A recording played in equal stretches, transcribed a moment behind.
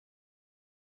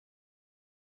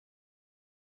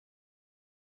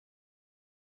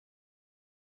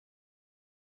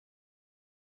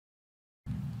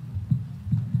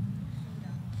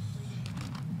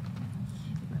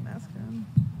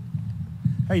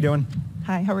How you doing?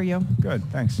 Hi, how are you? Good,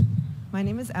 thanks. My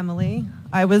name is Emily.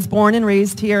 I was born and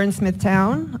raised here in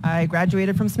Smithtown. I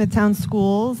graduated from Smithtown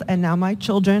schools, and now my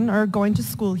children are going to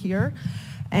school here.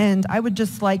 And I would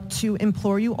just like to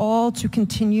implore you all to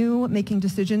continue making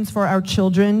decisions for our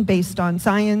children based on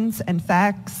science and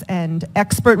facts and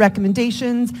expert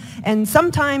recommendations, and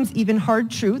sometimes even hard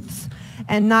truths,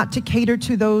 and not to cater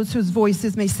to those whose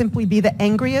voices may simply be the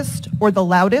angriest or the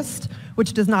loudest,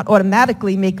 which does not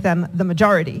automatically make them the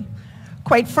majority.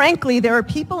 Quite frankly, there are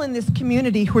people in this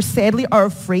community who sadly are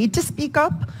afraid to speak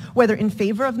up, whether in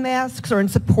favor of masks or in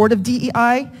support of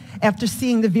DEI, after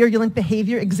seeing the virulent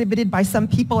behavior exhibited by some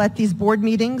people at these board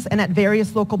meetings and at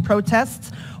various local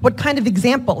protests. What kind of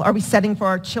example are we setting for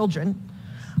our children?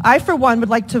 I, for one, would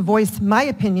like to voice my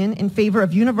opinion in favor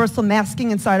of universal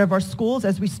masking inside of our schools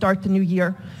as we start the new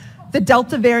year. The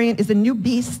Delta variant is a new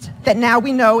beast that now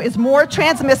we know is more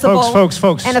transmissible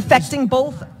folks. and affecting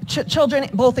both children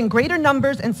both in greater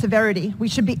numbers and severity. We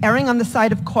should be erring on the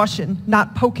side of caution,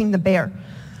 not poking the bear.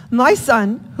 My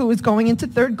son, who is going into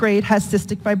 3rd grade, has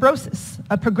cystic fibrosis,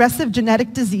 a progressive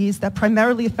genetic disease that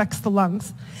primarily affects the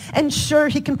lungs. And sure,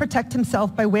 he can protect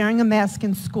himself by wearing a mask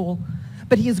in school,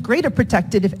 but he is greater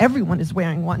protected if everyone is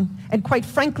wearing one. And quite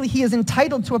frankly, he is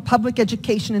entitled to a public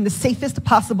education in the safest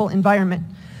possible environment.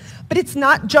 But it's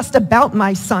not just about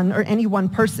my son or any one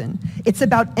person. It's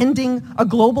about ending a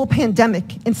global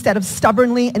pandemic instead of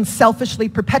stubbornly and selfishly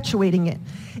perpetuating it.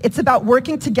 It's about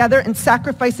working together and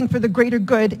sacrificing for the greater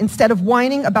good instead of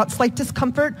whining about slight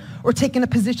discomfort or taking a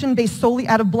position based solely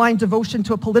out of blind devotion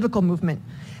to a political movement.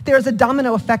 There is a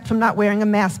domino effect from not wearing a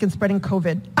mask and spreading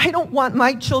COVID. I don't want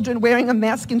my children wearing a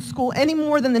mask in school any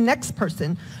more than the next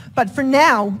person. But for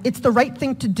now, it's the right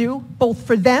thing to do, both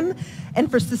for them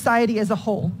and for society as a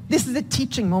whole. This is a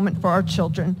teaching moment for our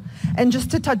children. And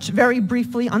just to touch very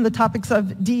briefly on the topics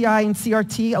of DEI and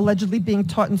CRT allegedly being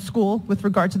taught in school with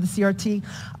regard to the CRT,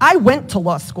 I went to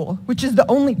law school, which is the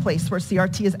only place where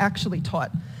CRT is actually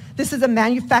taught. This is a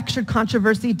manufactured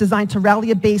controversy designed to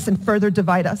rally a base and further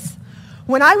divide us.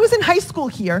 When I was in high school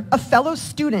here, a fellow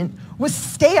student was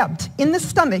stabbed in the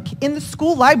stomach in the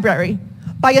school library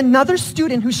by another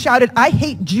student who shouted, "I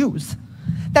hate Jews."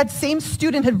 That same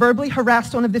student had verbally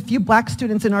harassed one of the few black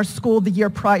students in our school the year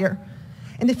prior.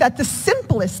 And if at the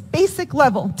simplest, basic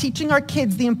level, teaching our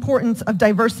kids the importance of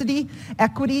diversity,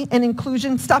 equity, and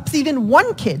inclusion stops even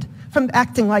one kid from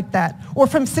acting like that or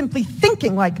from simply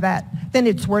thinking like that, then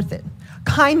it's worth it.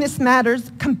 Kindness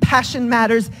matters, compassion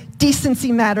matters,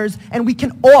 decency matters, and we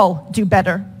can all do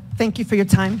better. Thank you for your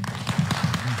time.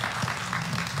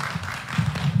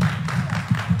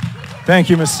 Thank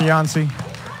you, Ms. Cianci.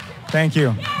 Thank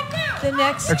you. The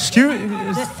next.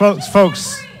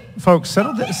 Folks,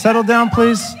 settle down,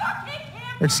 please.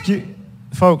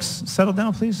 Folks, settle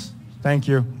down, please. Thank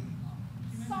you.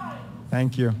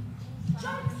 Thank you.